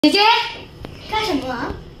姐姐，干什么？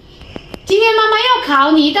今天妈妈要考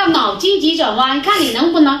你一道脑筋急转弯，看你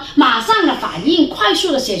能不能马上的反应，快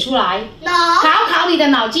速的写出来。能。考你的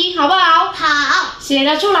脑筋，好不好？好。写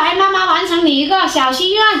了出来，妈妈完成你一个小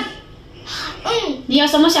心愿。你有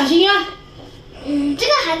什么小心愿？这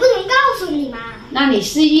个还不能告诉你吗？那你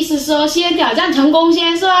是意思说先挑战成功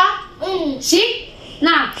先是吧？行。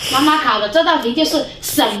那妈妈考的这道题就是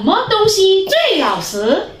什么东西最老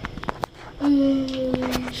实？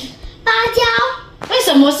芭蕉。为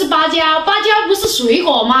什么是芭蕉？芭蕉不是水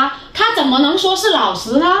果吗？它怎么能说是老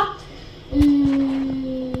实呢？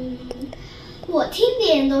我听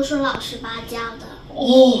别人都说老实芭蕉的。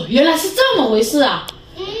哦，原来是这么回事啊！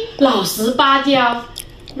老实芭蕉，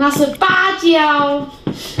那是芭蕉。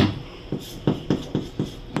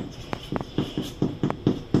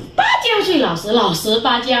芭蕉最老实，老实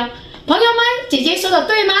芭蕉。朋友们，姐姐说的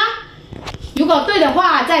对吗？如果对的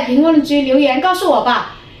话，在评论区留言告诉我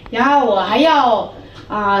吧。然后我还要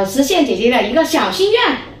实现姐姐的一个小心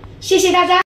愿，谢谢大家。